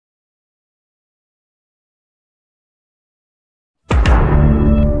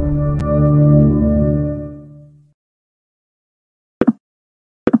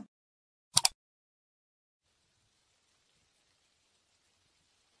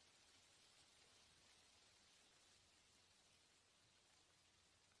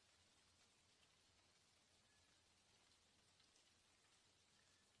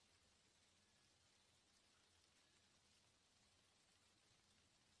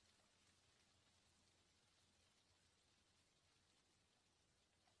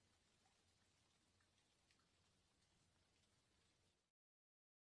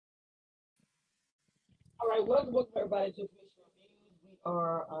All right, welcome everybody to Commission Reviews. We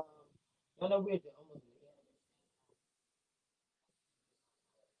are, I know we're almost now.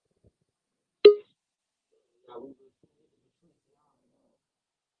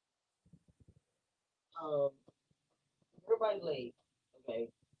 Um, everybody late. Okay,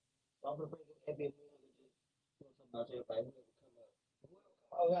 so I'm gonna bring up Ebby and we're gonna just do something about everybody who doesn't come up.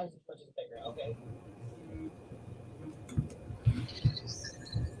 Oh, I just purchased background. Okay.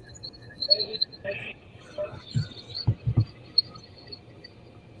 Baby,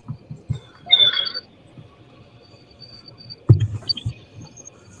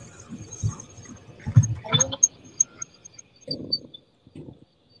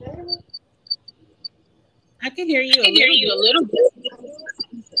 I can hear I you a can hear little you a bit. little bit.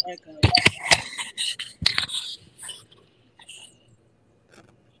 It's the echo.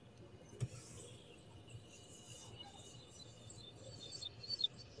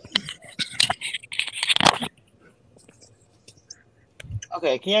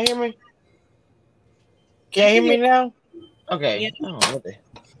 okay, can y'all hear me? Can I you hear can hear. me now? Okay. Yeah. Oh, what the?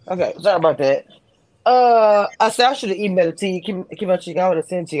 Okay, sorry about that. I said I should have emailed it to you. Keep on checking. I would have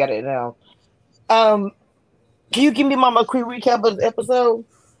sent you. Got it now. Um, can you give me a quick recap of the episode?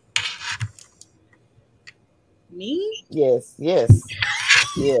 Me? Yes, yes,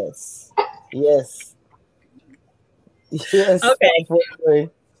 yes, yes, yes. Okay. Unfortunately.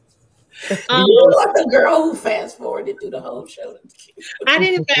 Um, You look like the girl who fast forwarded through the whole show. I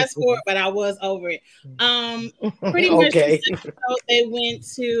didn't fast forward, but I was over it. Pretty much this Okay. episode they went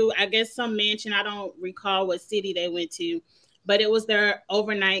to, I guess, some mansion. I don't recall what city they went to, but it was their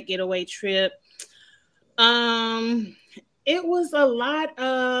overnight getaway trip. Um, it was a lot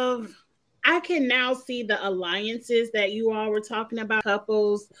of. I can now see the alliances that you all were talking about,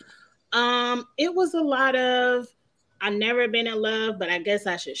 couples. It was a lot of I've never been in love, but I guess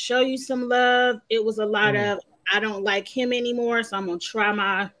I should show you some love. It was a lot Mm. of I don't like him anymore, so I'm gonna try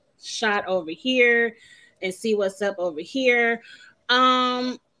my shot over here and see what's up over here.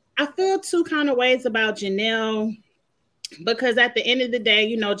 I feel two kind of ways about Janelle because at the end of the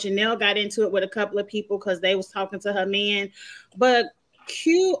day, Janelle got into it with a couple of people because they was talking to her man, but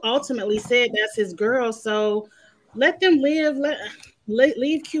Q ultimately said that's his girl, so let them live.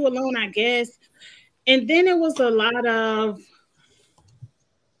 Leave Q alone, I guess. And then it was a lot of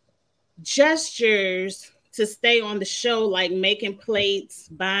gestures to stay on the show, like making plates,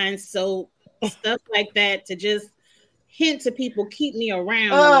 buying soap, stuff like that, to just hint to people, keep me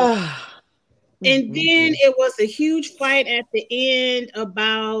around a little. Ah. And then Mm-mm. it was a huge fight at the end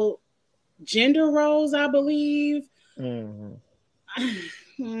about gender roles, I believe. Mm-mm.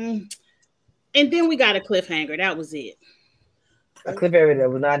 And then we got a cliffhanger. That was it. A cliffhanger that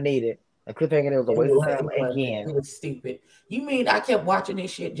was not needed. A cliffhanger that was a It waste of was, time it wasn't. again. It was stupid. You mean I kept watching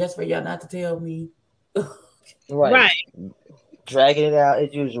this shit just for y'all not to tell me? Right. Right. Dragging it out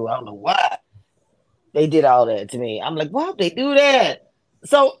as usual. I don't know why they did all that to me. I'm like, why would they do that?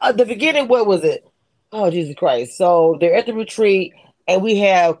 So the beginning, what was it? Oh Jesus Christ! So they're at the retreat, and we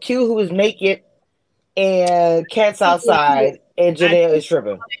have Q who is naked, and Cat's outside, and I Janelle do is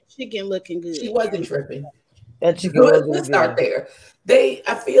tripping. chicken looking She good. wasn't tripping. That chicken Let's wasn't start good. there.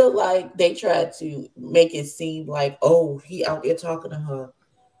 I feel like they tried to make it seem like, oh, he out there talking to her.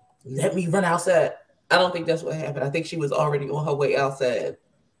 Let me run outside. I don't think that's what happened. I think she was already on her way outside.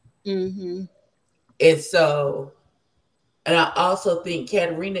 Mm-hmm. And so, and I also think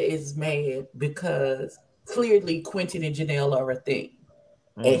Katarina is mad because clearly Quentin and Janelle are a thing.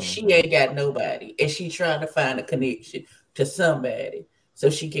 And she Mm-hmm. ain't got nobody. And she trying to find a connection to somebody so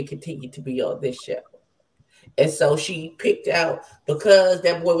she can continue to be on this show. And so she picked out because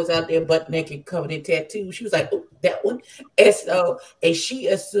that boy was out there butt naked, covered in tattoos. She was like, "Oh, that one." And she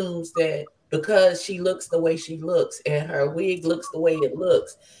assumes that because she looks the way she looks and her wig looks the way it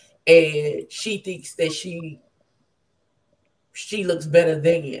looks, and she thinks that she looks better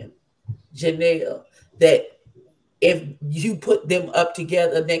than Janelle. That if you put them up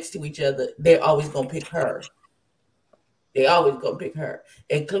together next to each other, they're always gonna pick her. They always gonna pick her.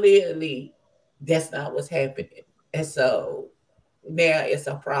 And clearly that's not what's happening. And so now it's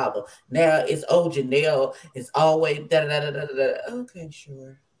a problem. Now it's Janelle is always da da da da da da. Okay,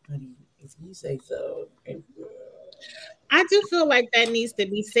 sure, honey, if you say so. I do feel like that needs to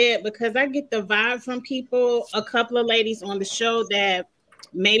be said because I get the vibe from people, a couple of ladies on the show that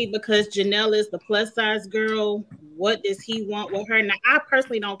maybe because Janelle is the plus size girl, what does he want with her? Now, I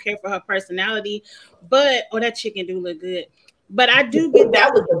personally don't care for her personality, but that chicken do look good. But I do get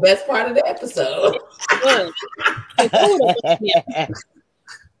That was the best part of the episode. that.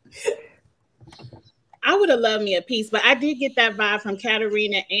 I would have loved me a piece, but I did get that vibe from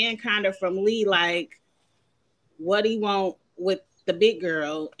Katarina and kind of from Lee. Like, what he want with the big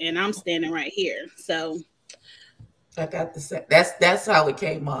girl, and I'm standing right here. So I got to say that's how it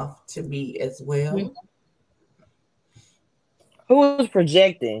came off to me as well. Mhm. Who was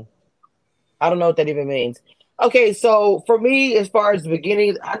projecting? I don't know what that even means. Okay, so for me, as far as the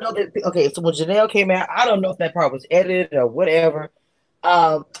beginning, I know that okay, so when Janelle came out, I don't know if that part was edited or whatever.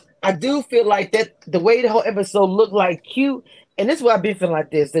 Um, I do feel like that the way the whole episode looked like Q, and this is why I've been feeling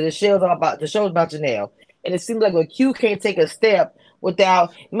like this, that the show's about Janelle. And it seems like when Q can't take a step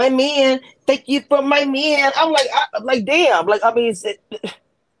without my man, thank you for my man. I'm like, damn, like I mean,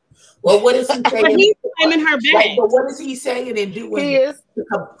 Well, what is he but saying? he's claiming her back. Like, but what is he saying and doing he is.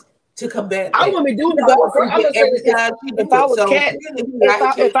 to combat I that? wouldn't be doing You it. know, I'm gonna say every this, time she do if I it. was So Cat, really,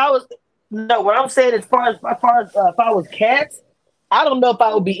 right, if I was no, what I'm saying as far as if I was Cats, I don't know if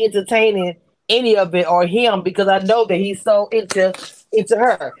I would be entertaining any of it or him because I know that he's so into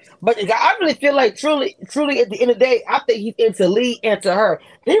her. But I really feel like truly at the end of the day, I think he's into Lee and to her.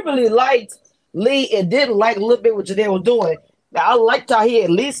 He really liked Lee and didn't like a little bit what Janelle was doing. Now I liked how he at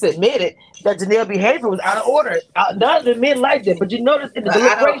least admitted that Janelle's behavior was out of order. None of the men liked it, but you notice in the but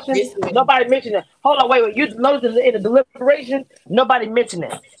I don't deliberation, listen. nobody mentioned it. Hold on, wait. You notice in the deliberation, nobody mentioned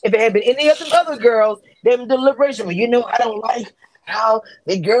it. If it had been any of them other girls, them deliberation, but I don't like how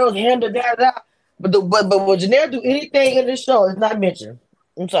the girls handle that. But when Janelle do anything in this show, it's not mentioned.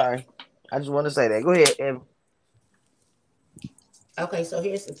 I'm sorry. I just want to say that. Go ahead. Okay, so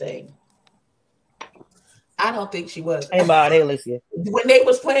here's the thing. I don't think she was. Hey, Maud. Hey, Alicia. When they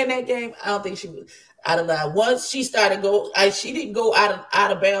was playing that game, I don't think she was out of line. Once she started she didn't go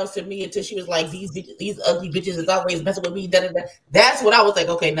out of bounds to me until she was like, these ugly bitches is always messing with me. Da, da, da. That's what I was like,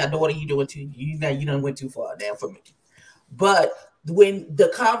 okay, now daughter, you doing too? You done went too far now for me. But when the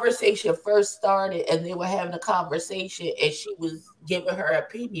conversation first started and they were having a conversation and she was giving her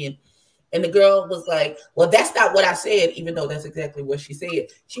opinion, and the girl was like, well, that's not what I said, even though that's exactly what she said.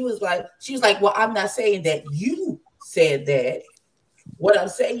 She was like, well, I'm not saying that you said that. What I'm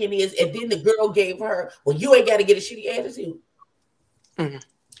saying is, and then the girl gave her, well, you ain't got to get a shitty attitude. Mm-hmm.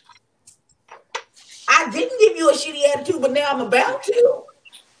 I didn't give you a shitty attitude, but now I'm about to.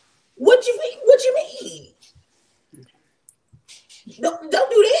 What you mean? Don't do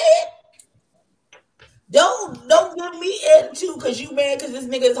that. Don't give me attitude because you mad because this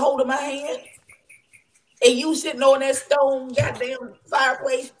nigga is holding my hand and you sitting on that stone goddamn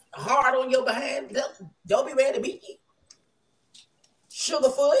fireplace hard on your behind. Don't be mad at me.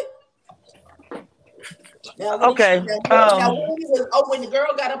 Sugarfoot. Now, okay. When the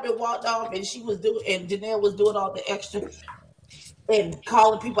girl got up and walked off and Janelle was doing all the extra and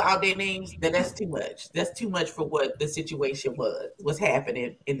calling people out their names, that's too much. That's too much for what the situation was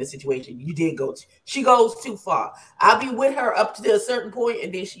happening in the situation. She goes too far. I'll be with her up to a certain point,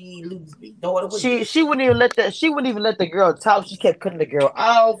 and then she loses me. She wouldn't even let the girl talk. She kept cutting the girl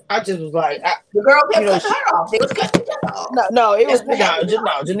off. I just was like, the girl kept cutting her off. They was cutting each other off. No, it was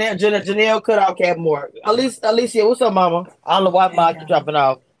Janelle cut off Cat more. Alicia, what's up, Mama? I don't know why my keep dropping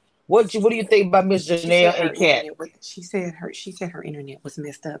off. What do you think about Miss Janelle and Cat? She said her internet was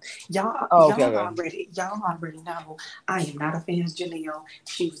messed up. Y'all already know I am not a fan of Janelle.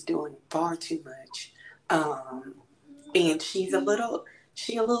 She was doing far too much. And she's a little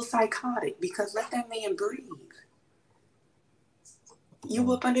psychotic because let that man breathe. You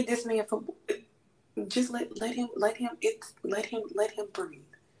up under this man for just let him breathe.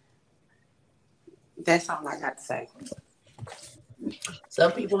 That's all I got to say.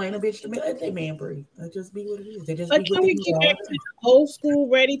 Some people ain't a bitch to me. Let that man breathe. Let just be what it is. But can we get back to old school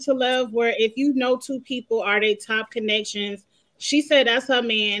Ready to Love, where if you know two people are they top connections? She said that's her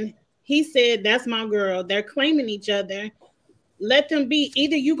man. He said that's my girl. They're claiming each other. Let them be.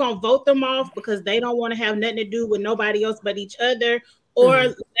 Either you gonna vote them off because they don't want to have nothing to do with nobody else but each other, or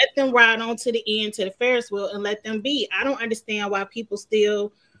let them ride on to the end to the Ferris wheel and let them be. I don't understand why people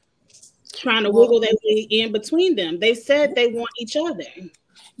still trying to wiggle their way in between them. They said they want each other.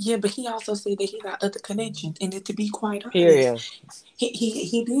 Yeah, but he also said that he got other connections, and to be quite honest,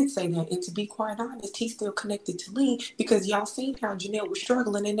 he did say that. And to be quite honest, he's still connected to Lee because y'all seen how Janelle was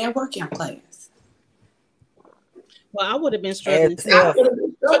struggling in that workout class. Well, I would have been struggling. I would have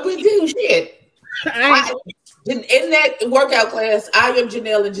been struggling too. Shit. In that workout class, I am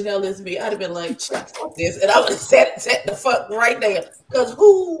Janelle and Janelle is me. I'd have been like, fuck this, and I would have set the fuck right there because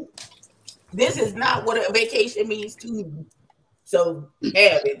this is not what a vacation means to you. So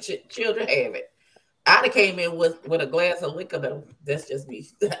have it. Children have it. I'd have came in with a glass of liquor though. That's just me.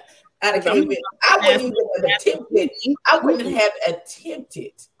 I'd have came in. I wouldn't have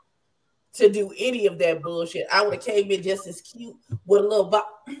attempted to do any of that bullshit. I would have came in just as cute with a little have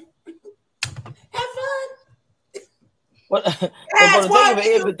fun. Well, that's why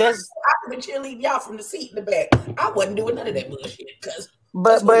I've been cheerleading y'all from the seat in the back. I wasn't doing none of that bullshit.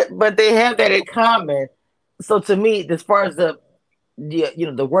 But they have that in common. So to me, as far as the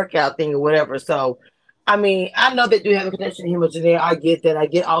the workout thing or whatever. So I mean, I know that you have a connection to him with Janelle. I get that. I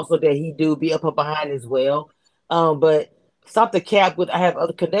get also that he do be up behind as well. But stop the cap with I have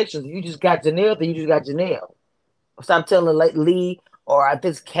other connections. You just got Janelle, then you just got Janelle. Stop telling Lee or I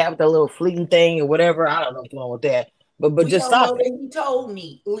just capped a little fleeting thing or whatever. I don't know what's wrong with that. But just stop it. He told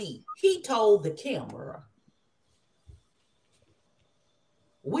me, Lee. He told the camera.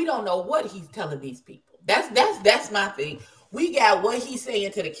 We don't know what he's telling these people. That's my thing. We got what he's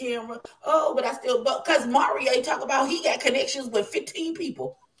saying to the camera. Oh, but because Mario talk about he got connections with 15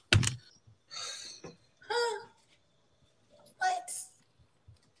 people. Huh? What?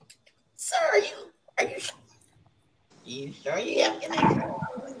 Sir, are you sure? You sure you have connections?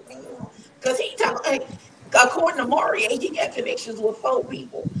 Because he talk according to Mario, he got connections with 4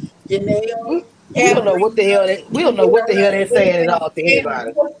 people. Janelle. We don't know what the hell they're saying at all to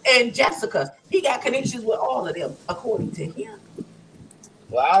anybody. And Jessica, he got connections with all of them, according to him.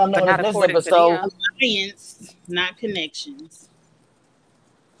 Well, I don't know. Not according to them. Alliance, not connections.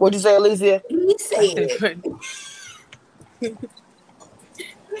 What'd you say, Alicia? He said.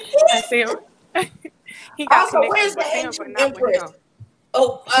 I said. He got also, where's the ancient empress?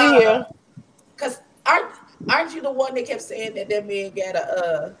 Oh, yeah. Because aren't you the one that kept saying that man got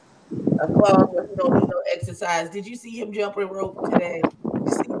a clause where he don't need no exercise? Did you see him jumping rope today?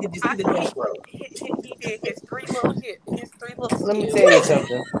 Did you see the jump rope? He did his 3 little hits. Let me tell you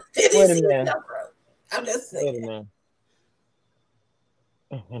something. Wait a minute. I'm just saying.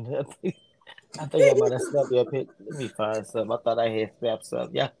 Wait a minute. I think I might have snapped your pic. Let me find some. I thought I had snapped some.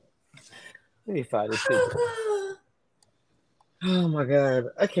 Yeah. Let me find this picture. Oh my God.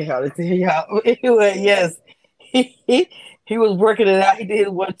 I can't hardly tell y'all. Anyway, yes. He was working it out. He did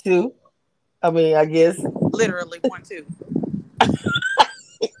 1-2. I mean, I guess. Literally 1-2.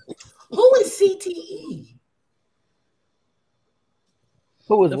 Who is CTE?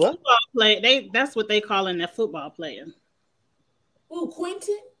 Who is the what? Football player. That's what they call in that football player. Who,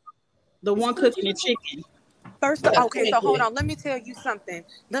 Quentin? The one cooking the chicken. First, okay, so hold on. Let me tell you something.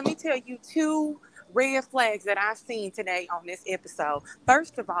 Let me tell you 2 red flags that I've seen today on this episode.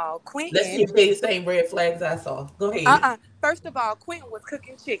 First of all, Quentin. Let's see if they the same red flags I saw. Go ahead. First of all, Quentin was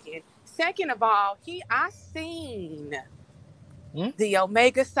cooking chicken. Second of all, I seen the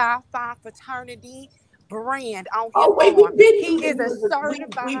Omega Psi Phi fraternity brand on his arm. He is a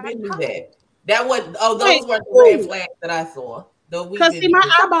certified. We've been through that. That was those were the red flags that I saw. Because see, my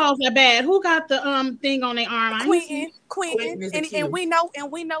eyeballs are bad. Who got the thing on their arm? Quentin, and we know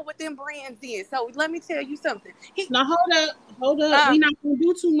what them brands is. So let me tell you something. Now hold up. We're not gonna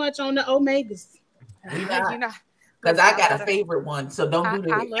do too much on the Omegas. Because I got a favorite one, so don't do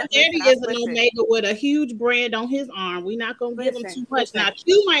that. Eddie is an Omega with a huge brand on his arm. We're not gonna give him too much. Now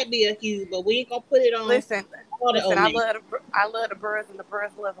Q might be a huge, but we ain't gonna put it on. Listen, I love the birds and the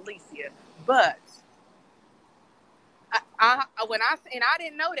birds love Alicia, but. I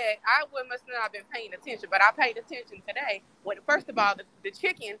didn't know that. I must not have been paying attention, but I paid attention today. When first of all, the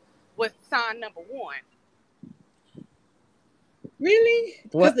chicken was sign number 1. Really?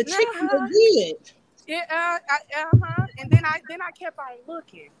 Because the chicken was good. Yeah. And then I kept on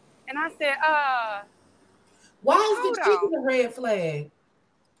looking, and I said, why is the chicken a red flag?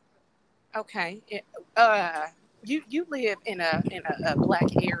 Okay. You live in a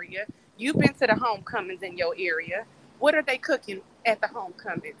black area. You've been to the homecomings in your area. What are they cooking at the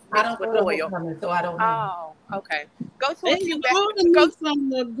homecoming? I don't know the homecoming, so I don't know. Oh, okay. Go to a few. Go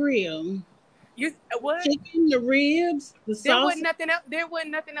from the grill. You what? Chicken, the ribs, the sauce. There wasn't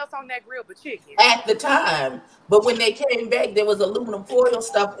nothing else on that grill but chicken at the time. But when they came back, there was aluminum foil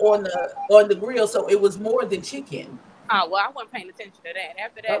stuff on the grill, so it was more than chicken. Oh well, I wasn't paying attention to that.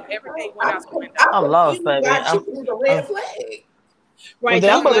 After that, everything went out the window. I'm lost, baby. Chicken is a red flag. Right,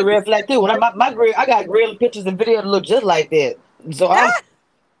 well, I'm on the red flag too. When my grill, I got grill pictures and videos that look just like that. So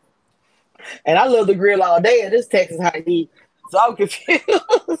and I love the grill all day. And this Texas how to eat, so I'm confused.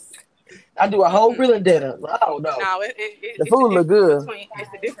 I do a whole grilling dinner. I don't know. No, the food look good.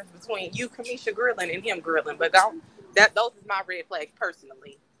 It's the difference between you, Kamisha, grilling and him grilling. But those is my red flags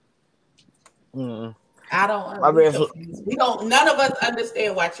personally. I don't. We don't. None of us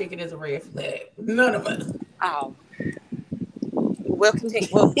understand why chicken is a red flag. None of us. Oh. We'll continue.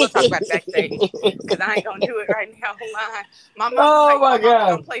 We'll talk about it backstage because I ain't gonna do it right now. My mom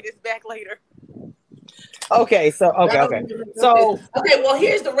gonna play this back later. Okay. Well,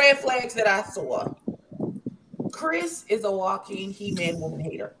 here's the red flags that I saw. Chris is a walking He-Man woman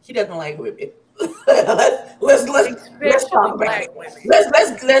hater. He doesn't like women. let's talk about it.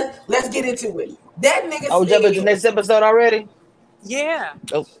 Let's get into it. That nigga. Oh, jump into the next episode already? Yeah.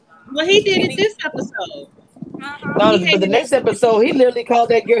 Oh. Well, he did it this episode. No, but the next episode, he literally called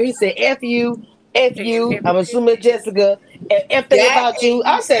that girl. He said, "F you, F you." I'm assuming Jessica, and F that about you.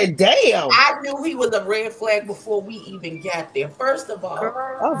 I said, "Damn." I knew he was a red flag before we even got there. First of all,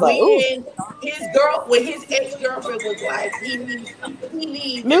 when his ex-girlfriend was like, he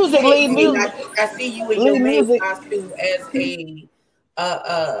needs music, lead music. I see you in your maid costume as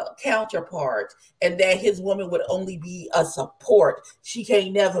a counterpart, and that his woman would only be a support. She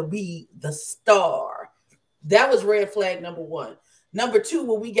can't never be the star. That was red flag number one. Number two,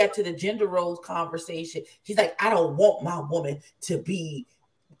 when we got to the gender roles conversation, he's like, I don't want my woman to be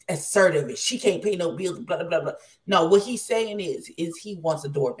assertive and she can't pay no bills, blah, blah, blah. No, what he's saying is he wants a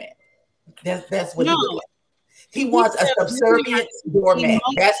doormat. That's what he wants. He wants a subservient doormat.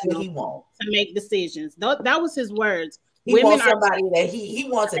 That's what he wants. To make decisions. That was his words. He wants somebody that he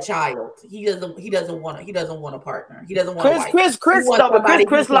wants a child. He doesn't want a partner. He doesn't want a wife.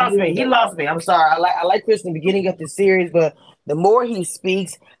 Chris lost me. He lost me. I'm sorry. I like Chris in the beginning of the series, but the more he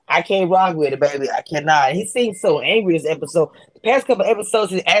speaks, I can't rock with it, baby. I cannot. He seems so angry this episode. The past couple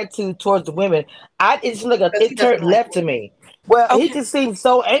episodes, his attitude towards the women, it turned left to me. Well, he just seems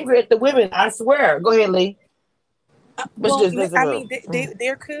so angry at the women. I swear. Go ahead, Lee.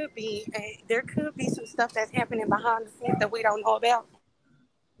 There could be some stuff that's happening behind the scenes that we don't know about.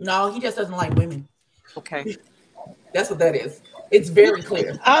 No, he just doesn't like women. Okay, that's what that is. It's very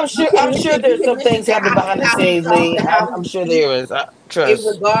clear. I'm sure there's some things happening behind the scenes, Lee. I'm sure there is. Trust.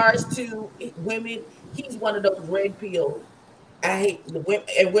 In regards to women, he's one of those red pills. I hate the women,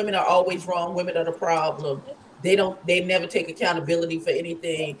 and women are always wrong. Women are the problem. They never take accountability for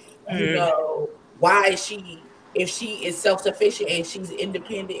anything. You know, why is she? If she is self-sufficient and she's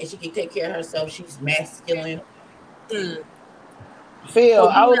independent and she can take care of herself, she's masculine. Phil,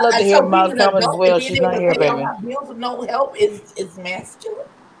 I would love to hear Miles' comment as well. She's not here, baby. Bills with no help is masculine.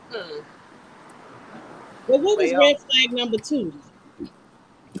 Well, what was red flag number 2?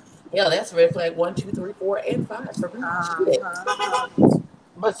 Yeah, that's red flag 1, 2, 3, 4, and 5 for me.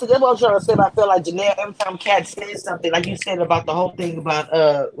 But see, that's what I'm trying to say. I feel like Janelle, every time Kat says something, like you said about the whole thing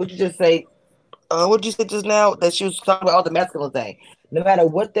about what you just say. What did you say just now? That she was talking about all the masculine thing. No matter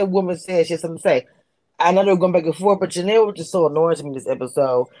what that woman says, she has something to say. I know they were going back and forth, but Janelle was just so annoying to me this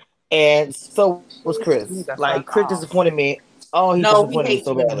episode. And so was Chris. Like, Chris disappointed me. Oh, he disappointed me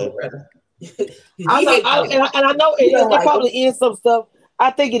so badly. I know it probably is some stuff.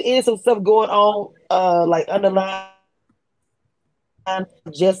 I think it is some stuff going on, like underlying. I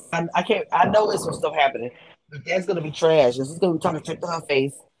know it's some stuff happening. But that's going to be trash. This is going to be talking straight to her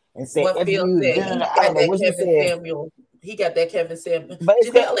face. And say, what Phil said, he got that Kevin Samuel. But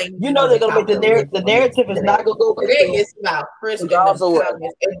you know they're gonna make the narrative is not gonna go. It's about Chris and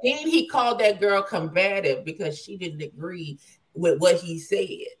then he called that girl combative because she didn't agree with what he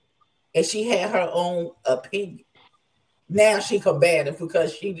said, and she had her own opinion. Now she combative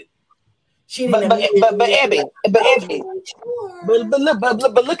because she didn't. But Abby,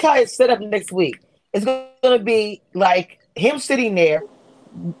 look how it's set up next week. It's gonna be like him sitting there.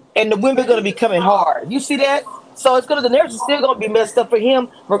 And the women are going to be coming hard. You see that? So the narrative is still going to be messed up for him,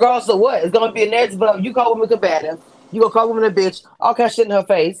 regardless of what. It's going to be a narrative of you call women combative, you going to call women a bitch, all kind of shit in her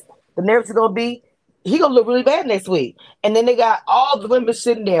face. The narrative is going to be, he going to look really bad next week. And then they got all the women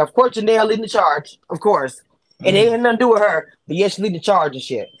sitting there. Of course, Janelle leading the charge, of course. And it ain't nothing to do with her, but yes, she leading the charge and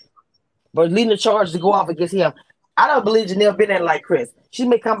shit. But leading the charge to go off against him. I don't believe Janelle been there like Chris. She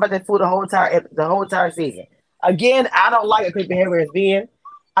may come back that fool the whole entire season. Again, I don't like her behavior as being.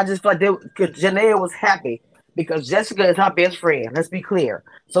 I just feel like Janelle was happy because Jessica is her best friend. Let's be clear.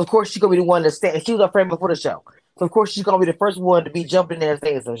 So, of course, she's going to be the one to stand. She was her friend before the show. So, of course, she's going to be the first one to be jumping in there and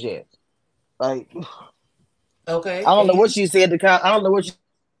saying some shit. Like, okay. I don't know what she said to cause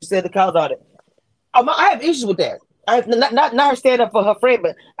on it. I have issues with that. I have not her stand up for her friend,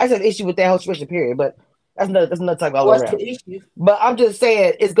 but I just have issue with that whole situation, period. But that's another type of What's the issue? But I'm just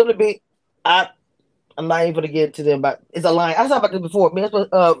saying it's going to be. I'm not even going to get to them, but it's a line. I talked about this before. I mean, that's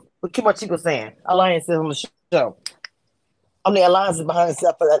what Kim Chico was saying. Alliance on the show. I mean, Alliance is behind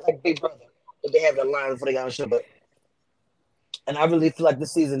itself for that, like Big Brother. But they have the alliance before they got on the show. And I really feel like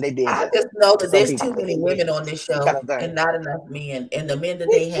this season they did. I just know that there's too many women on this show and not enough men. And the men that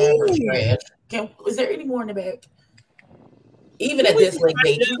they have are trash. Is there any more in the back? Even at this late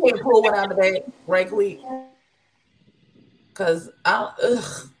date, you can't pull one out of the bag right quick. Because I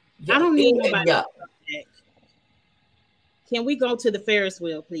don't need nobody. Can we go to the Ferris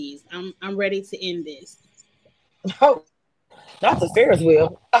wheel, please? I'm ready to end this. Oh, Not the Ferris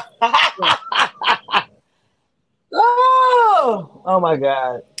wheel. Oh my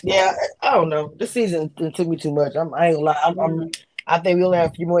God. Yeah, I don't know. This season took me too much. I ain't gonna lie. I think we only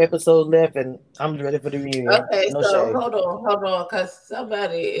have a few more episodes left, and I'm ready for the reunion. Okay, no so shade. hold on, because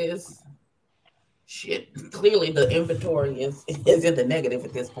somebody is shit. Clearly, the inventory is in the negative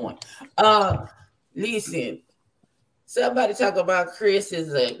at this point. Listen, somebody talk about Chris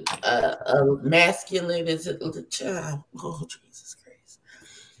is a masculine, is a child. Oh, Jesus Christ.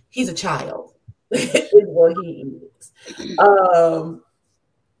 He's a child. Is what he is.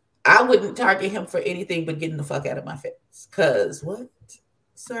 I wouldn't target him for anything but getting the fuck out of my face. Cause what?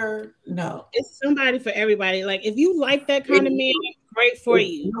 Sir, no. It's somebody for everybody. Like if you like that kind of man, great for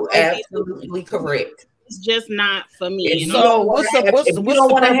you. You're absolutely correct. It's just not for me. So what's the purpose of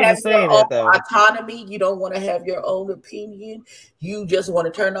saying that though? Autonomy. You don't want to have your own opinion. You just want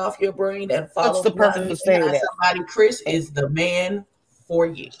to turn off your brain and follow. What's the purpose of saying that? Somebody, Chris is the man for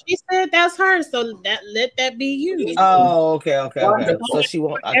you. She said that's her, so let that be you. Oh, okay. So she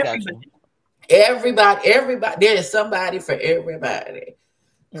won't. I got you. Everybody. There is somebody for everybody.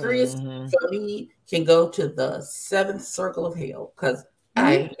 Chris, for me, can go to the 7th circle of hell because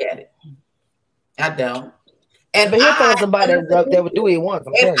I ain't get it. I don't. But he'll find somebody that would do what he wants.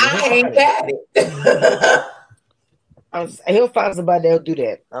 I ain't got it. He'll find somebody that'll do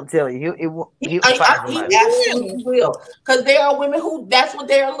that. I'm telling you, he'll find somebody. He absolutely will. Because there are women who that's what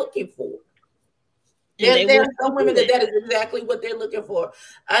they are looking for. There are some women that is exactly what they're looking for.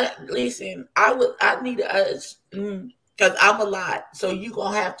 Listen, I need because I'm a lot. So you're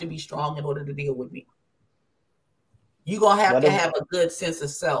going to have to be strong in order to deal with me. You're going to have to have a good sense of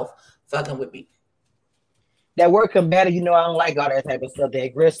self fucking with me. That word combative, I don't like all that type of stuff. The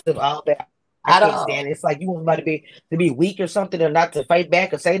aggressive, all that. I can't stand it. It's like you want somebody to be weak or something or not to fight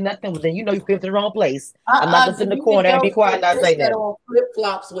back or say nothing. But then you came to the wrong place. I'm not just in the corner and be quiet and not say that.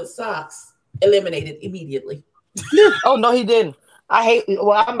 Flip-flops with socks eliminated immediately. Oh, no, he didn't. I'm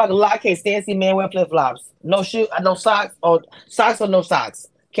not gonna lie. I can't stand see man wear flip-flops. No shoe, no socks or no socks.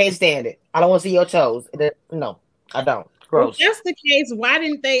 Can't stand it. I don't want to see your toes. No, I don't. Gross. If that's the case, why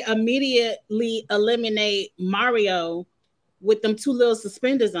didn't they immediately eliminate Mario with them 2 little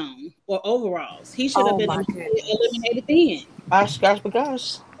suspenders on or overalls? He should have been eliminated then. Gosh.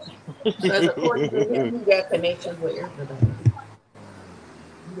 Because according to him, he got connections with everybody.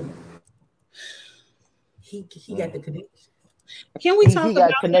 He got the connection. Can we talk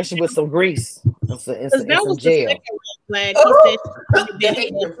about connection with some grease? Because that was jail. The second red flag. He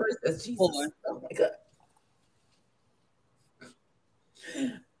said Jesus. Oh my God.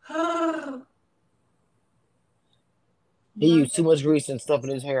 He used too much grease and stuff in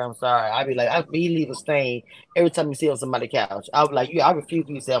his hair. I'm sorry. I'd be like, he leave a stain every time you see on somebody's couch. I would like, I refuse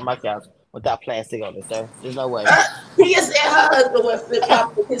you to sit on my couch without plastic on it, sir. There's no way. He said her husband was flip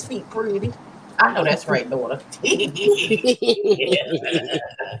flop with his feet pretty. I know that's right, daughter.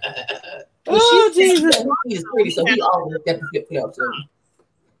 Oh, Jesus. He's pretty, so he always got the flip flops on.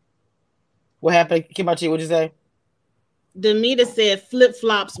 What happened? Kimachi, what'd you say? Demita said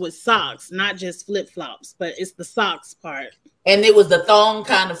flip-flops with socks, not just flip-flops, but it's the socks part. And it was the thong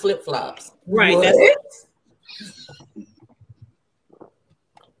kind of flip-flops. Right. What? That's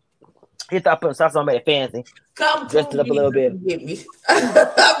He thought putting socks on made it fancy. Dressed it up a little bit.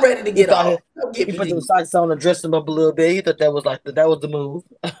 I'm ready to get off. He put the socks on and dressed him up a little bit. He thought that was the move.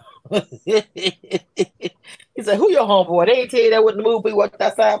 He said, "Who your homeboy? They ain't tell you that wasn't the move. We walked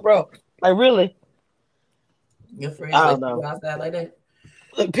outside, bro. Like really." Your friends I don't know. Outside like that.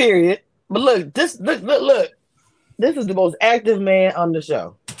 Look, period. But look. This is the most active man on the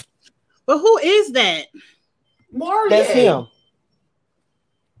show. But who is that? Mario. That's him.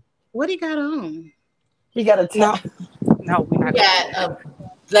 What he got on? He got a towel. No, we got a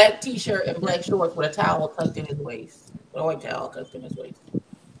black t-shirt and black shorts with a towel tucked in his waist. A white towel tucked in his waist.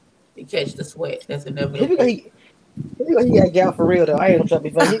 He catch the sweat. That's inevitable. He got gal for real though. I ain't gonna try to be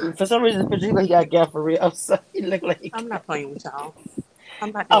funny. For some reason, he got gal for real. I'm sorry. He look like I'm not playing with y'all.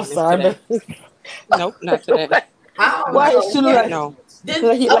 I'm sorry. Nope, not today. Why is she like no?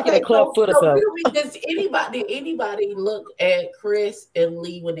 Like in a club foot or something. Really, does anybody look at Chris and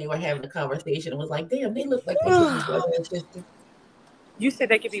Lee when they were having a conversation and was like, "Damn, they look like they could be brother and sister"? You said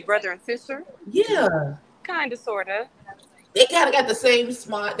they could be brother and sister? Yeah, kind of, sort of. They kind of got the same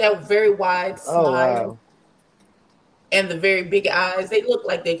smile, that very wide smile. Oh, wow. And the very big eyes. They look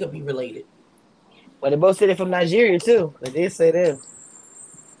like they could be related. Well, they both said they're from Nigeria too. They did say that.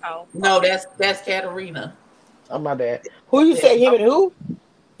 Oh no, that's Katarina. Oh my bad. Who you say? Him and who?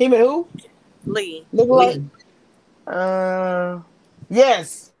 Him and who? Lee. Lee.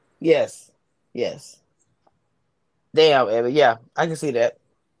 Yes. Damn, Abby. Yeah, I can see that.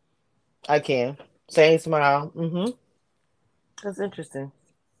 I can. Same smile. That's interesting.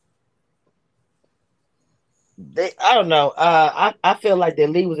 I don't know. I feel like the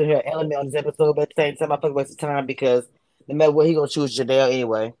lead was in her element on this episode, but at the same time, I feel waste of time because no matter what, he gonna choose Janelle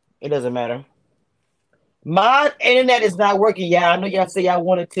anyway. It doesn't matter. My internet is not working, y'all. I know y'all say y'all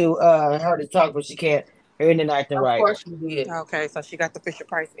wanted to her to talk, but she can't. Her internet acting right. Of course she did. Okay, so she got the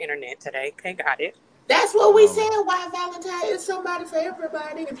Fisher-Price internet today. Okay, got it. That's what we said. Why Valentine is somebody for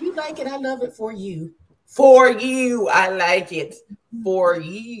everybody. If you like it, I love it for you. For you, I like it for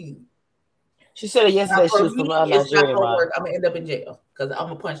you. She said it yesterday. She was from Nigeria. I'm gonna end up in jail because I'm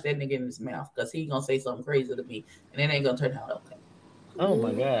gonna punch that nigga in his mouth because he's gonna say something crazy to me, and it ain't gonna turn out okay. Oh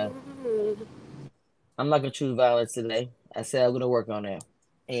my god! I'm not gonna choose violence today. I said I'm gonna work on that.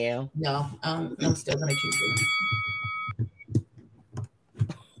 Yeah. No, I'm still gonna choose it.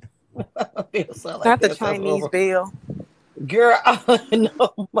 Not the Chinese bell. Girl,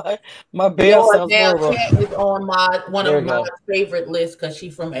 no, my bell sounds horrible. Is on one of my favorite lists because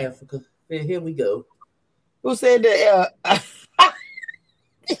she's from Africa. Here we go. Who said that?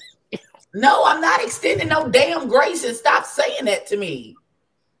 No, I'm not extending no damn grace and stop saying that to me.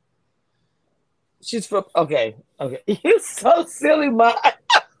 She's from okay. You're so silly, ma.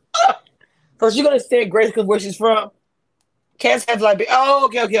 So she's gonna extend grace because where she's from. Cats have like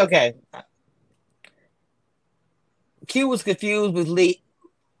okay. Q was confused with Lee.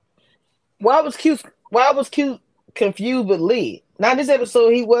 Why was Q confused with Lee? Not this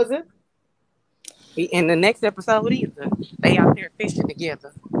episode, he wasn't. In the next episode either. They out there fishing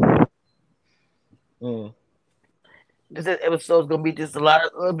together. This episode is gonna be just a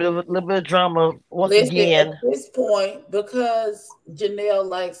little bit of drama once again. At this point, because Janelle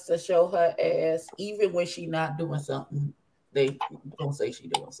likes to show her ass, even when she's not doing something, they don't say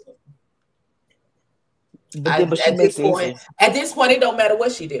she's doing something. At this point, it don't matter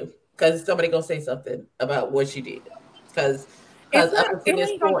what she do because somebody gonna say something about what she did. Because up to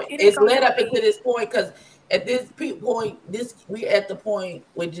this point, it's led up into this point. Because at this point, we at the point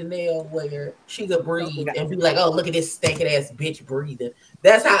with Janelle where she could breathe and be like, "Oh, look at this stinking ass bitch breathing."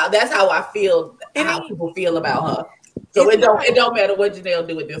 That's how I feel. How people feel about her. So it don't matter what Janelle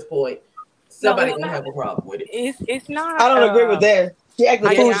do at this point. Somebody gonna have a problem with it. It's not. I don't agree with that. She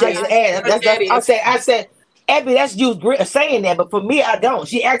acted fool Jackson ass. I said. Abby, that's you saying that, but for me, I don't.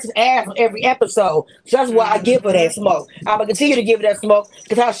 She acts an ass on every episode, so that's why I give her that smoke. I'm gonna continue to give her that smoke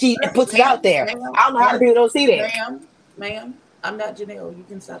because how she puts it out there. I don't know how people don't see that. Ma'am, I'm not Janelle. You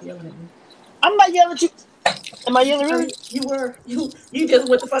can stop yelling at me. I'm not yelling at you. Am I yelling really? You were. You just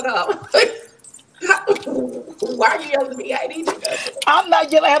went the fuck off. Why are you yelling at me? I need you. I'm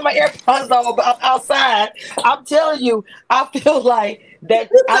not yelling. I have my AirPods on, but I'm outside. I'm telling you, I feel like that.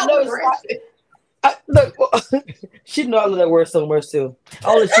 I know it's. Look, she know I love that word so much too.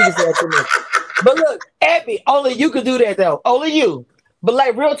 Only she can say that to me. But look, Abby, only you can do that though. Only you. But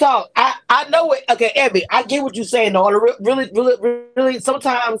like real talk, I know it. Okay, Abby, I get what you're saying though. Really,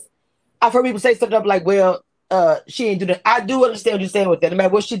 sometimes I've heard people say something up like, well, she ain't do that. I do understand what you're saying with that. No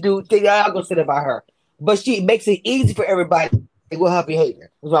matter what she do, I'll go say that about her. But she makes it easy for everybody with her behavior.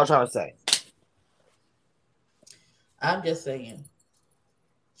 That's what I'm trying to say. I'm just saying.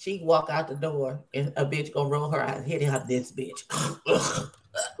 She walk out the door and a bitch gonna roll her eyes, hit her this bitch.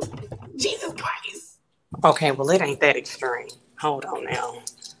 Jesus Christ. Okay, well it ain't that extreme. Hold on now.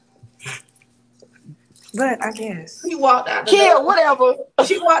 But I guess she walked out the door. Whatever.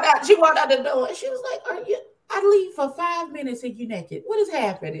 She walked out the door and she was like, I leave for 5 minutes and you naked. What is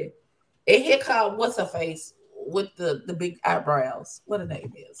happening? And here come what's her face with the big eyebrows. What her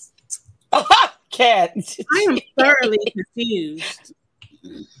name is? Cat. I am thoroughly confused.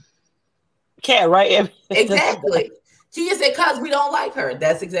 Cat, right? Exactly. She just said, "Cause we don't like her."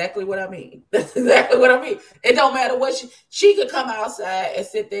 That's exactly what I mean. That's exactly what I mean. It don't matter what she could come outside and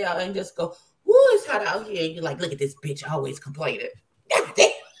sit there and just go, "Woo, it's hot out here." And you're like, "Look at this bitch always complaining." God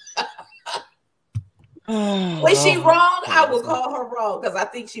damn. Was she wrong? I would call her wrong because I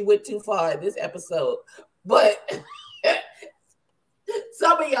think she went too far in this episode. But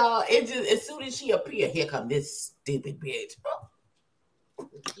some of y'all, it just as soon as she appeared, here come this stupid bitch.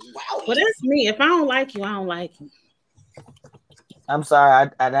 Wow. Well, that's me. If I don't like you, I don't like you. I'm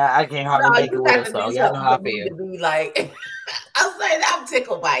sorry, I can't hardly make it work. So y'all know how I feel. Be like, I'm saying I'm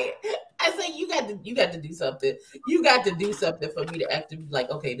tickled by it. I say you got to do something. You got to do something for me to actively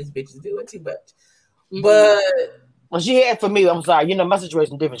like, okay, this bitch is doing too much. Mm-hmm. But well, she had for me. I'm sorry. You know my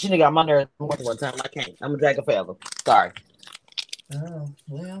situation different. She done got my nerves more than one time. I can't. I'm a dragon forever. Sorry. Oh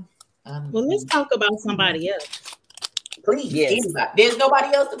well. Well, let's talk about somebody else. Please, anybody. There's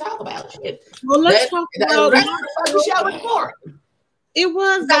nobody else to talk about. Shit. Well, let's talk about the show is for. It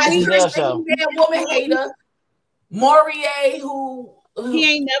was the woman hater, Morier, who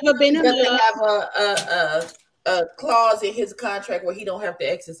he ain't never been in doesn't have a clause in his contract where he don't have to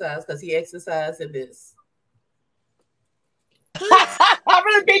exercise because he exercised in this. I'm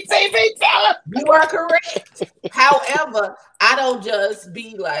gonna be TV teller. You are correct. However, I don't just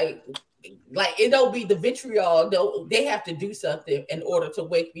be like it don't be the vitriol. No, they have to do something in order to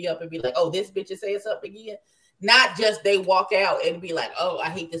wake me up and be like, oh, this bitch is saying something again. Not just they walk out and be like, oh, I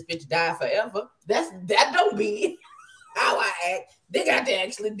hate this bitch, die forever. That don't be how I act. They got to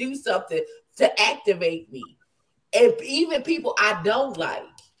actually do something to activate me. And even people I don't like,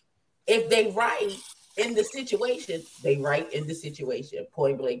 if they write in the situation, they write in the situation.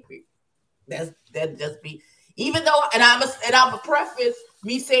 Point blank period. That just be. Even though, and I'm a preface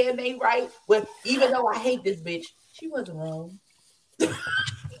me saying they right with, even though I hate this bitch, she wasn't wrong.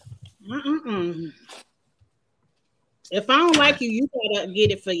 If I don't like you, you gotta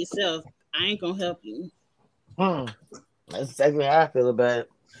get it for yourself. I ain't gonna help you. That's exactly how I feel about it.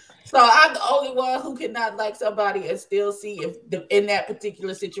 So I'm the only one who cannot like somebody and still see if in that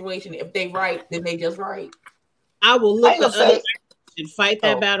particular situation, if they right, then they just right. I will look at other and fight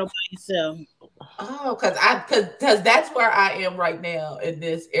that battle by yourself. Oh, because that's where I am right now in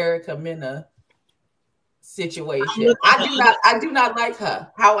this Erica Mena situation. I do not like her.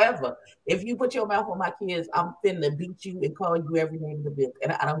 However, if you put your mouth on my kids, I'm finna beat you and call you every name in the book,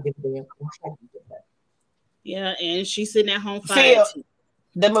 and I don't give a damn. Yeah, and she's sitting at home fighting.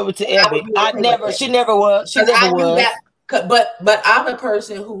 That movie to Abby. She never was. But I'm a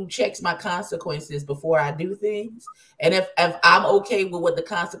person who checks my consequences before I do things. And if I'm okay with what the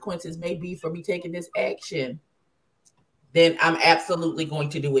consequences may be for me taking this action, then I'm absolutely going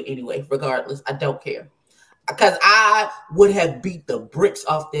to do it anyway, regardless. I don't care. Because I would have beat the bricks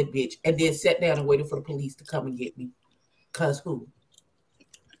off that bitch and then sat down and waited for the police to come and get me. Because who?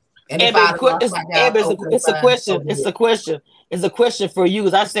 And it's a question. It's a question. It's a question for you.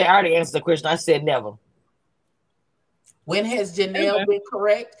 Because I already answered the question. I said never. When has Janelle been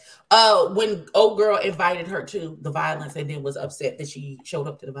correct? When old girl invited her to the violence and then was upset that she showed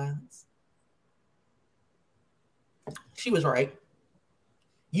up to the violence. She was right.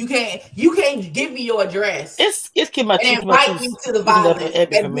 You can't give me your address. It's and invite me to the violence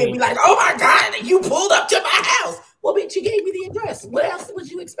and then be like, oh my God, you pulled up to my house. Well, bitch, you gave me the address. What else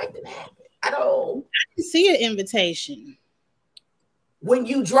was you expecting to happen? I can see an invitation. When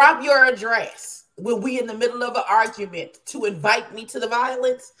you drop your address, when we in the middle of an argument to invite me to the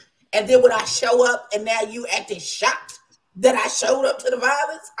violence, and then when I show up and now you acting shocked that I showed up to the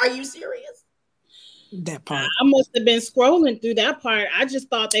violence, are you serious? That part. I must have been scrolling through that part. I just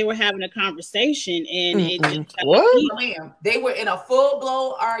thought they were having a conversation and it just what? Ma'am, they were in a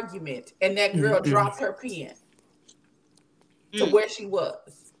full-blown argument and that girl dropped her pen to where she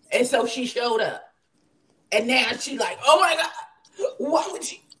was. And so she showed up. And now she like, oh my God, why would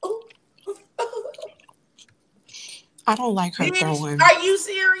she? I don't like her throwing. Are you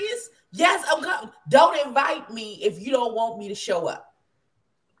serious? Yes, I'm coming. Don't invite me if you don't want me to show up.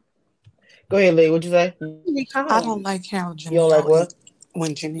 Go ahead, Lee. What'd you say? I don't like how Janelle. You don't like what?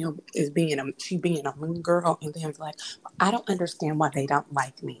 When Janelle is being a mean girl, and then like, I don't understand why they don't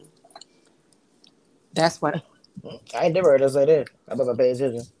like me. That's what. I ain't never heard her say that. I'm about to pay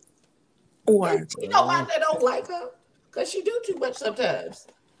attention. Or you know why they don't like her? Because she do too much sometimes.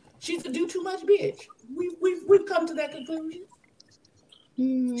 She's a do too much bitch. We've come to that conclusion.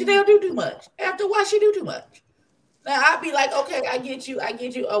 Janelle do too much. After why she do too much? Now I'd be like, okay, I get you.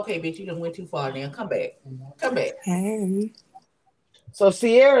 Okay, bitch, you done went too far now. Come back. Hey. So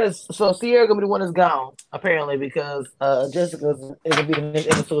Sierra gonna be the one that's gone, apparently, because Jessica is gonna be the next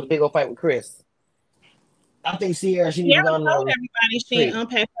episode of the big old fight with Chris. I think Sierra she needs to go on everybody she didn't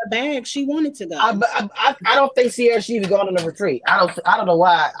unpack her bag. She wanted to go. I don't think Sierra should even go on a retreat. I don't know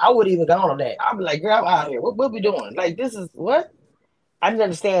why. I wouldn't even go on that. I'd be like, girl, I'm out here. What we doing? Like, this is what? I didn't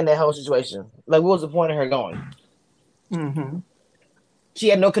understand that whole situation. Like, what was the point of her going? Mm-hmm. She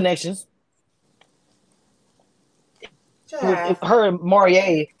had no connections. Her and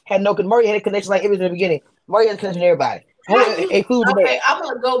Morier had no. Morier had a connection like everything in the beginning. Morier had a connection to everybody. I'm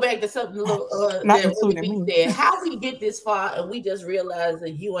gonna go back to something that we said. How we get this far and we just realize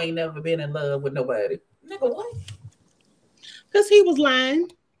that you ain't never been in love with nobody. Nigga, what? Because he was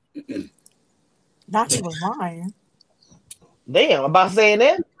lying. Not he was lying. Damn, about saying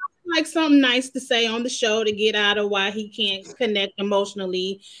that. Like something nice to say on the show to get out of why he can't connect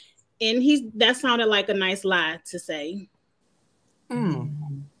emotionally, and that sounded like a nice lie to say.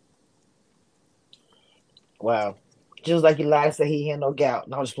 Wow. Just like Elijah said, he had no gout.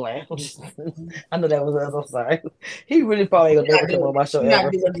 No, I'm just playing. I know that was us. I'm sorry. He really probably ain't gonna never come on my show ever.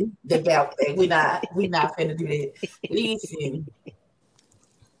 Not doing the gout thing. We not finna do that. Listen.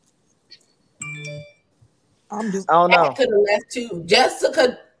 I don't know. Could have left too.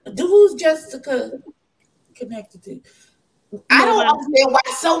 Jessica, who's Jessica connected to? I don't understand why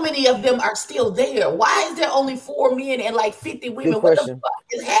so many of them are still there. Why is there only 4 men and like 50 women? What the fuck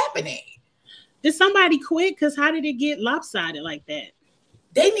is happening? Did somebody quit? Because how did it get lopsided like that?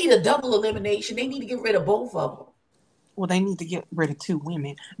 They need a double elimination. They need to get rid of both of them. Well, they need to get rid of 2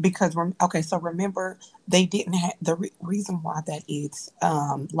 women because, so remember, they didn't have, the reason why that it's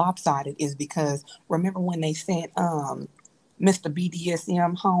lopsided is because, remember when they sent Mr.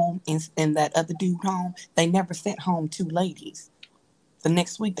 BDSM home and that other dude home, they never sent home 2 ladies. The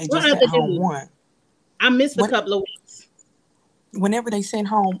next week, they just sent home 1. I missed a couple of weeks. Whenever they sent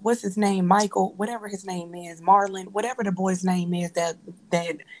home, what's his name? Michael, whatever his name is, Marlon, whatever the boy's name is that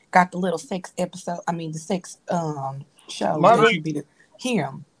got the little sex episode. I mean, the sex show. Marlon.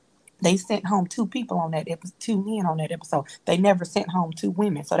 Him. They sent home 2 people on that episode, 2 men on that episode. They never sent home 2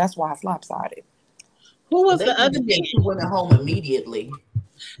 women, so that's why it's lopsided. Who was the other man? 2 women home immediately.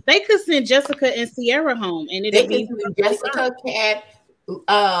 They could send Jessica and Sierra home, and they could send Jessica, Kat,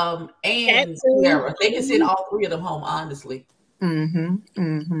 and Sierra. They can send all 3 of them home, honestly. Mm-hmm.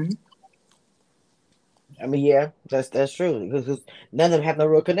 Mm-hmm. I mean, yeah, that's true because none of them have no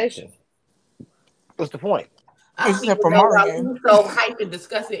real connection. What's the point? Except for Mario. So hype and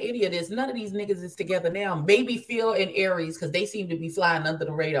discussing any of this. None of these niggas is together now. Maybe Phil and Aries because they seem to be flying under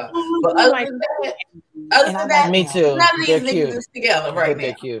the radar. But other than that, me too. None of these niggas is together right now.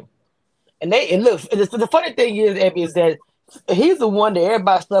 They're cute. And look. The funny thing is that he's the one that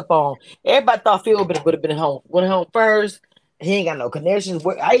everybody slept on. Everybody thought Phil would have been home. Went home first. He ain't got no connections.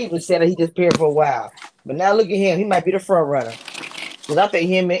 I even said that he disappeared for a while. But now look at him. He might be the front runner. Because I think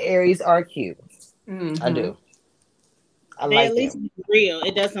him and Aries are cute. Mm-hmm. I do. They at least be real.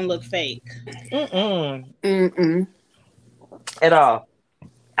 It doesn't look fake. At all.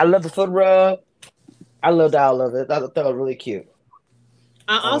 I love the foot rub. I loved all of it. I thought it was really cute.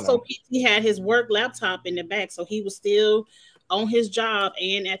 PT had his work laptop in the back, so he was still on his job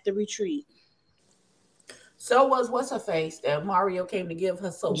and at the retreat. So what's her face that Mario came to give her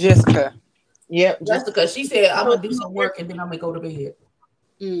social? Jessica. Yep. Jessica. She said, I'm gonna do some work and then I'm gonna go to bed.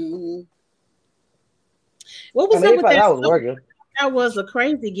 Mm-hmm. What was up with that? Was working. That was a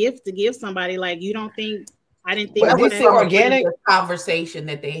crazy gift to give somebody. Like, you don't think? I didn't think that was organic conversation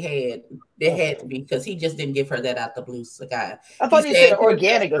that they had. They had to be because he just didn't give her that out the blue sky. I thought he said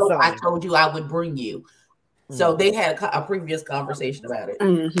organic or something. I told you I would bring you. So they had a previous conversation about it.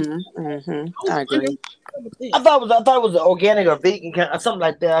 I agree. I thought it was an organic or vegan something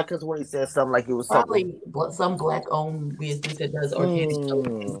like that. Because when he said something like it was probably some black-owned business that does organic.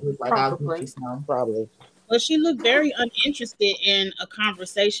 Probably. But she looked very uninterested in a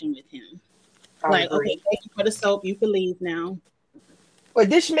conversation with him. Like, okay, thank you for the soap. You can leave now. Wait,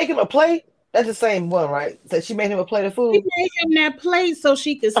 did she make him a plate? That's the same one, right? So she made him a plate of food. She made him that plate so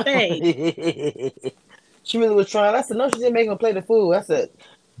she could stay. She really was trying. I said, no, she didn't make him a plate of food. I said,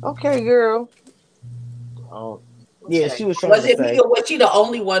 okay, girl. Oh, yeah, she was trying to say. Was she the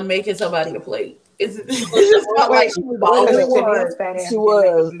only one making somebody a plate? It just felt like she was the only one. She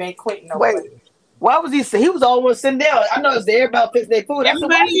was. Wait, why was he? He was the only one sitting down. I know it's everybody fixing their food.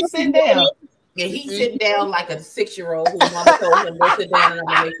 Everybody sitting down. Yeah, he's sitting down like a 6-year-old who mama told him to sit down and I'm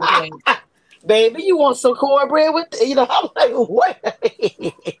gonna make you plate. Baby, you want some cornbread with? I'm like, what?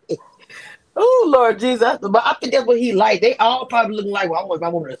 Oh Lord Jesus! But I think that's what he liked. They all probably looking like, well, I want my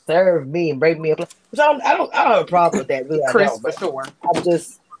woman to serve me and bring me a plate. Which I don't have a problem with that. Really, Chris, for sure.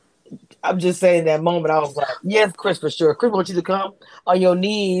 I'm just saying that moment. I was like, yes, Chris, for sure. Chris wants you to come on your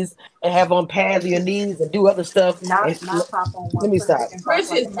knees and have on pads on your knees and do other stuff. Not pop on one. Let me stop.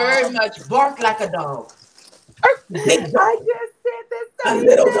 Chris is very much bark like a dog. I just said this. A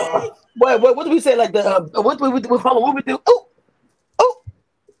little dog. What do we say? Like the what do we do? Oh.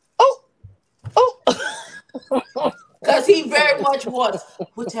 Because he very much wants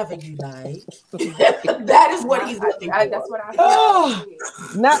whatever you like. That is what he's looking for. That's what I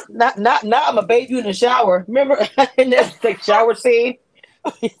said. Not I'm a bathe you in the shower. Remember in that shower scene?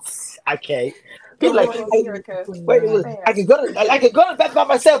 I can't. People like, wait, I can go to the bathroom by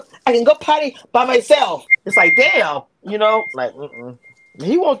myself. I can go potty by myself. It's like, damn, like,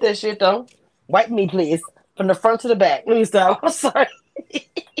 He want that shit though. Wipe me, please, from the front to the back. Let me stop. I'm sorry. You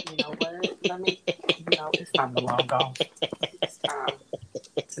know what? It's time to log on.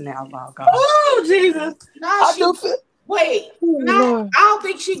 It's now log on. Oh, Jesus. Wait, I don't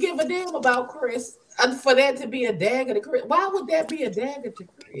think she give a damn about Chris. For that to be a dagger to Chris, why would that be a dagger to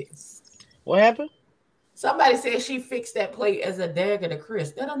Chris? What happened? Somebody said she fixed that plate as a dagger to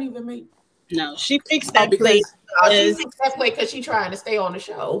Chris. That don't even make. No, she fixed that plate. She fixed that plate because she's trying to stay on the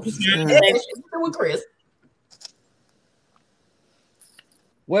show. With Chris.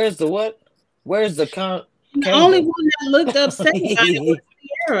 Where's the what? Where's the The only one that looked upset about it was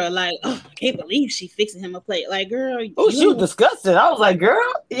Sierra. Like, oh, I can't believe she fixing him a plate. Like, girl. Oh, she was disgusted. I was like,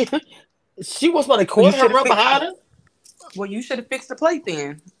 girl, she was supposed to corner her right behind her. Well, you should have fixed the plate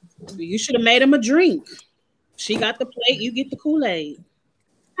then. You should have made him a drink. She got the plate, you get the Kool-Aid.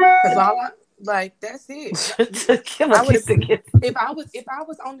 Because that's it. if I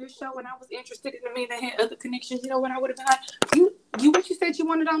was on this show and I was interested in a man that had other connections, you know what I would have done? What you said you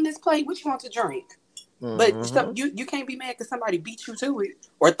wanted on this plate, what you want to drink? Mm-hmm. But you can't be mad because somebody beat you to it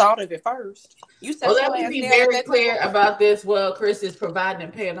or thought of it first. You said, let me be very clear about this. Well, Chris is providing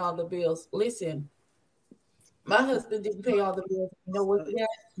and paying all the bills. Listen, my husband didn't pay all the bills. You know what? Yeah,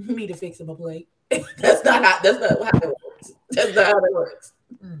 me to fix him a plate. That's not how it works. That's not how it works.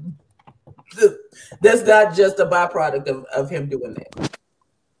 That's not just a byproduct of him doing that.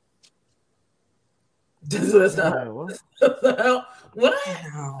 That's not. What?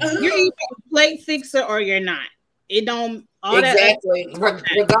 You're either a plate fixer or you're not. It don't exactly.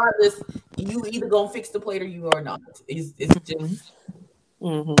 Regardless, you either gonna fix the plate or you are not. It's just.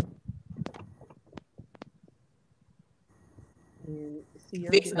 Mm-hmm.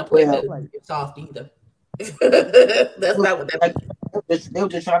 Fixing the plate doesn't get soft either. That's not what that means. They were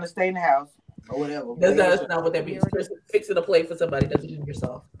just trying to stay in the house or whatever. That's not what that means. Fixing a plate for somebody doesn't mean you're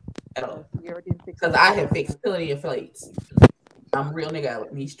soft at all. Because I have fixed plenty of plates. I'm a real nigga out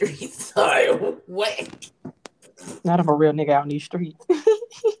in these streets. Sorry, what? Not of a real nigga out in these streets.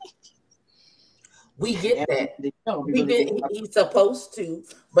 We get that. He's supposed to,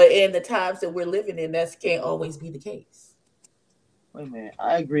 but in the times that we're living in, that can't always be the case. Wait a minute.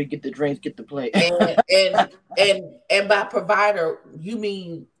 I agree. Get the drinks, get the plate. and by provider, you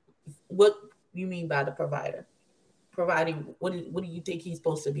mean what? You mean by the provider? Providing what do you think he's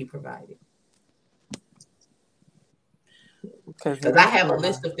supposed to be providing? Because I have a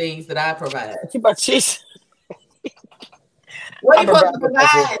list of things that I provide. My cheeks. What are you supposed to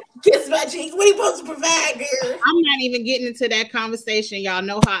provide? Kiss my cheeks. What are you supposed to provide, girl? I'm not even getting into that conversation. Y'all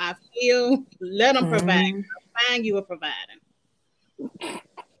know how I feel. Let them provide. Find you a provider. I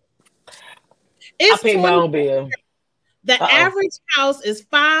pay my own bill. The average house is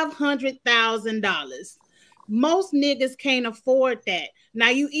 $500,000. Most niggas can't afford that. Now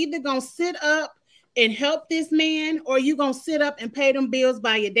you either gonna sit up and help this man, or you gonna sit up and pay them bills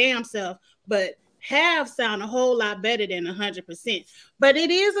by your damn self. But half sound a whole lot better than 100%. But it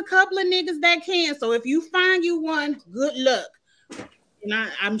is a couple of niggas that can. So if you find you one, good luck.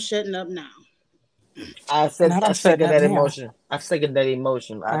 And I'm shutting up now. I second that emotion. I second that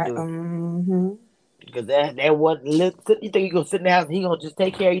emotion. I do. Because that wasn't. You think you gonna sit in the house and he gonna just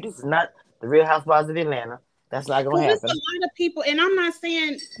take care of you? This is not the Real Housewives of Atlanta. That's not gonna happen. There's a lot of people, and I'm not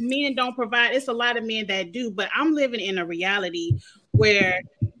saying men don't provide. It's a lot of men that do, but I'm living in a reality where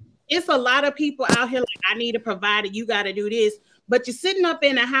it's a lot of people out here like, I need a provider. You got to do this, but you're sitting up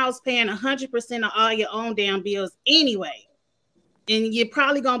in a house paying 100% of all your own damn bills anyway. And you're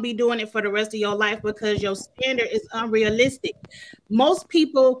probably going to be doing it for the rest of your life because your standard is unrealistic. Most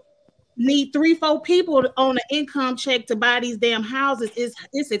people need 3-4 people on an income check to buy these damn houses.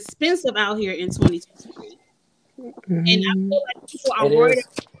 It's expensive out here in 2023. And I feel like people are worried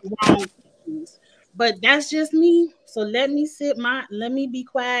about the wrong things. But that's just me. So let me be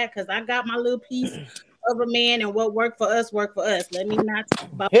quiet because I got my little piece of a man, and what worked for us. Let me not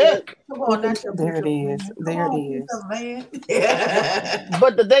talk about it. There it is.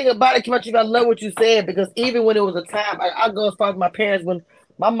 But the thing about it, Kim, you gotta love what you said, because even when it was a time, I go as far as my parents, when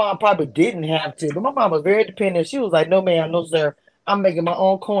my mom probably didn't have to, but my mom was very dependent. She was like, no ma'am, no sir, I'm making my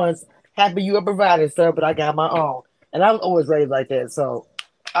own coins. Happy you are provided, sir, but I got my own. And I was always raised like that. So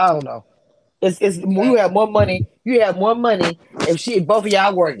I don't know. You have more money. You have more money if both of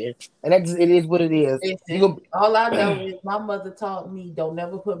y'all working, and it is what it is. All I know is my mother taught me don't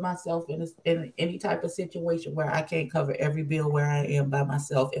never put myself in any type of situation where I can't cover every bill where I am by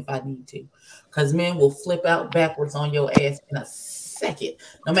myself if I need to, because men will flip out backwards on your ass in a second.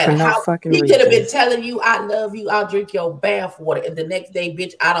 No matter how he could have been telling you I love you, I'll drink your bath water, and the next day,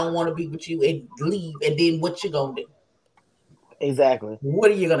 bitch, I don't want to be with you, and leave. And then what you gonna do? Exactly.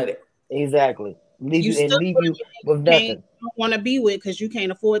 What are you gonna do? Exactly. Leave you with nothing. You don't want to be with because you can't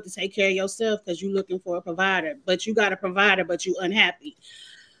afford to take care of yourself because you're looking for a provider. But you got a provider, but you unhappy.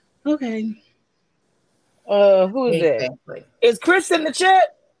 Okay. Who is that? Is Chris in the chat?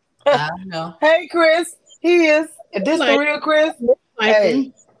 I don't know. Hey, Chris. He is. Is this the real Chris?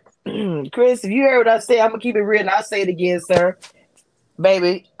 Hey, Chris, if you heard what I say, I'm gonna keep it real and I'll say it again, sir.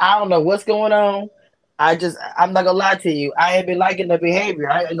 Baby, I don't know what's going on. I'm not gonna lie to you. I ain't been liking the behavior.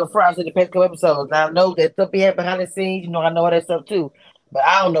 I ain't gonna fry the past couple episodes. Now, I know that stuff behind the scenes. I know all that stuff too. But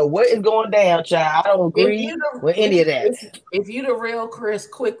I don't know what is going down, child. I don't agree with any of that. If you the real Chris,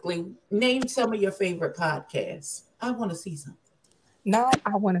 quickly name some of your favorite podcasts. I want to see something. No,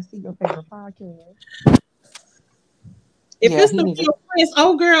 I want to see your favorite podcast. If it's the real Chris,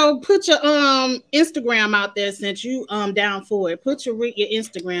 oh girl, put your Instagram out there since you down for it. Put your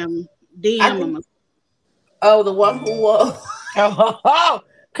Instagram DM them. Oh, the one who was. Oh,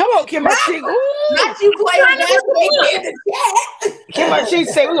 come on, Kim Cheek. Not you playing that in the chat. Kim Cheek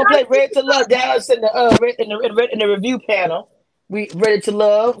say we're gonna play Ready to Love Dallas in the review panel. We Ready to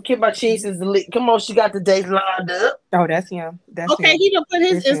Love. Kim Cheek is the lead. Come on, she got the dates lined up. Oh, that's him. Okay, he done put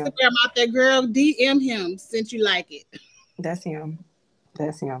his Instagram out there, girl. DM him since you like it. That's him.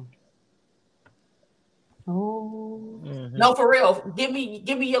 Oh no, for real. Give me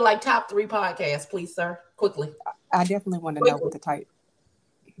your like top 3 podcasts, please, sir. Quickly. I definitely want to know what the type.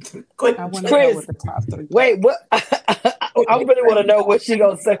 Quick, I want to know what the top 3. Wait, what? I really want to know what she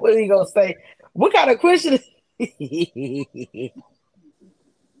gonna say. What he gonna say? What kind of question? I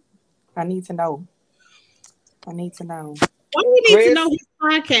need to know. Why do you need to know his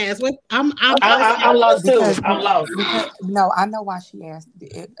podcast? I'm lost too. I'm lost. No, I know why she asked.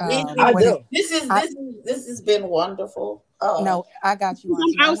 This has been wonderful. No, I got you.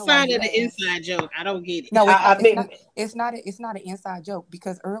 I'm outside of the inside joke. I don't get it. No, it's not an inside joke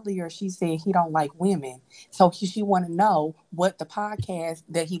because earlier she said he don't like women, so she want to know what the podcast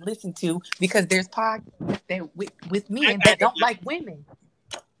that he listened to because there's podcasts that with men that don't like women.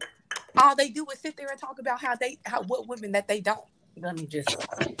 All they do is sit there and talk about what women that they don't. Let me just.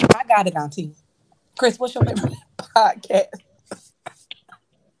 I got it on too. Chris, what's your favorite podcast?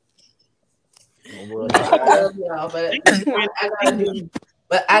 I love y'all,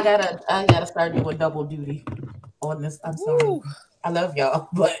 but I gotta start doing double duty on this. I'm sorry. Ooh. I love y'all,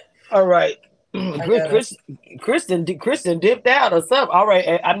 but all right. Kristen dipped out or something. All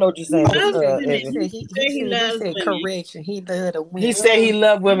right, I know what you're saying. He said correction. He loved a woman. He said he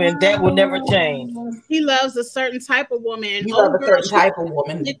loved women. That will never change. He loves a certain type of woman. He loves a certain type of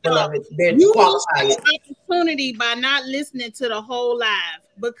woman. Beloved, they're qualified. Opportunity by not listening to the whole live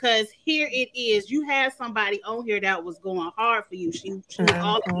because here it is. You had somebody on here that was going hard for you. She was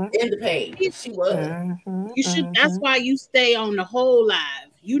all in the page. She was. You should. That's why you stay on the whole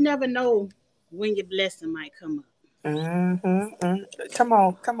live. You never know when your blessing might come up. Come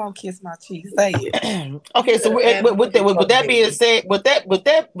on, kiss my cheek. Say it. Okay, so with that being said,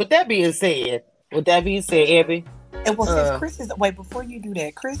 Abby. And since Chris is before you do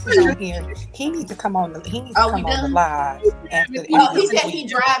that, Chris is on here. He needs to come on. He needs to come on the live. He said he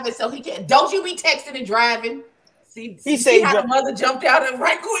driving, so he can't. Don't you be texting and driving? See how the mother jumped out and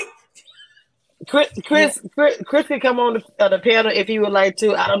right quick. Chris can come on the panel if he would like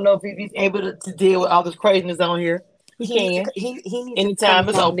to. I don't know if he's able to deal with all this craziness on here. He can. He needs anytime to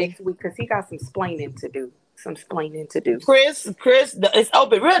it's open next week because he got some explaining to do. Chris, it's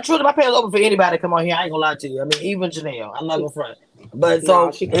open. Real truly, my panel's open for anybody to come on here. I ain't gonna lie to you. I mean, even Janelle. I'm not gonna front. But so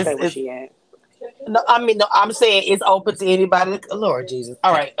she can say where she at. No, I'm saying it's open to anybody. Lord Jesus.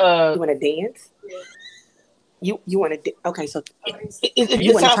 All right. You want to dance? You want to? Okay, so it's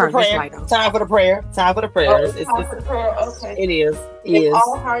time for prayer. Time for the prayer. Time for the prayer. Oh, it's time for the prayer. Okay. It is. If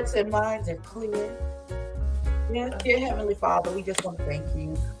all hearts and minds are clear. Yes, dear Heavenly Father, we just want to thank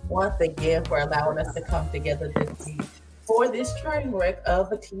you once again for allowing us to come together this week for this train wreck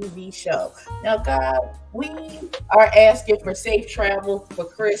of a TV show. Now, God, we are asking for safe travel for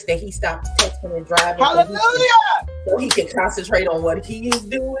Chris, that he stops texting and driving. Hallelujah! So he can concentrate on what he is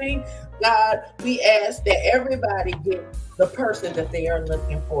doing. God, we ask that everybody get the person that they are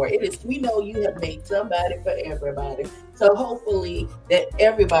looking for. We know you have made somebody for everybody. So hopefully that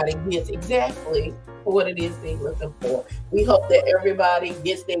everybody gets exactly what it is they're looking for. We hope that everybody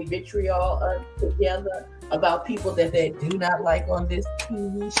gets their vitriol together about people that they do not like on this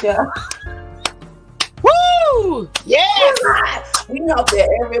TV show. Woo! Yes! We hope that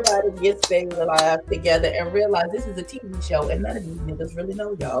everybody gets their lives together and realize this is a TV show and none of these niggas really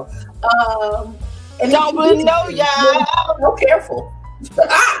know y'all. And don't really know y'all. So careful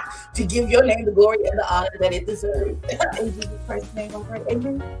to give your name the glory and the honor that it deserves. In Jesus Christ's name, I pray.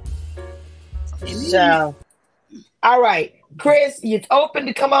 Amen. So, all right, Chris, it's open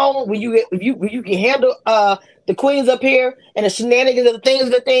to come on when you can handle the queens up here and the shenanigans of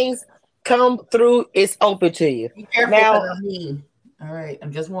the things. come through. It's open to you. Be careful now. What I mean. All right,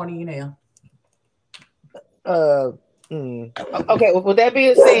 I'm just warning you now. Okay. With that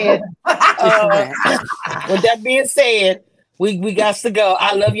being said, we got to go.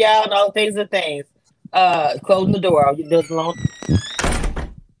 I love y'all and all things and things. Closing the door. You just long.